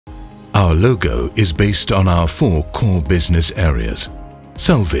Our logo is based on our 4 core business areas.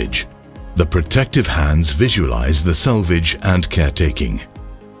 Salvage. The protective hands visualize the salvage and caretaking.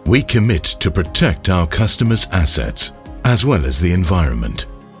 We commit to protect our customers' assets as well as the environment.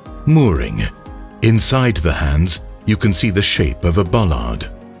 Mooring. Inside the hands, you can see the shape of a bollard.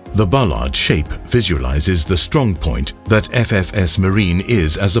 The bollard shape visualizes the strong point that FFS Marine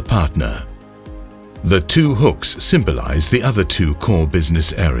is as a partner. The 2 hooks symbolize the other 2 core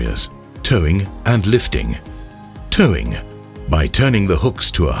business areas, towing and lifting. Towing. By turning the hooks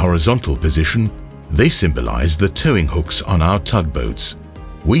to a horizontal position, they symbolize the towing hooks on our tugboats.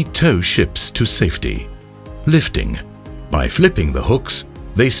 We tow ships to safety. Lifting. By flipping the hooks,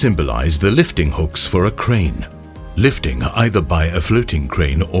 they symbolize the lifting hooks for a crane. Lifting, either by a floating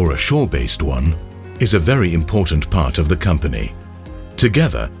crane or a shore-based one, is a very important part of the company.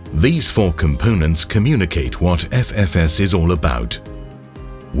 Together, these 4 components communicate what FFS is all about.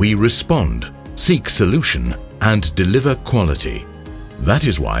 We respond, seek solution, and deliver quality. That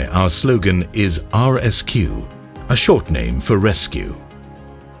is why our slogan is RSQ, a short name for rescue.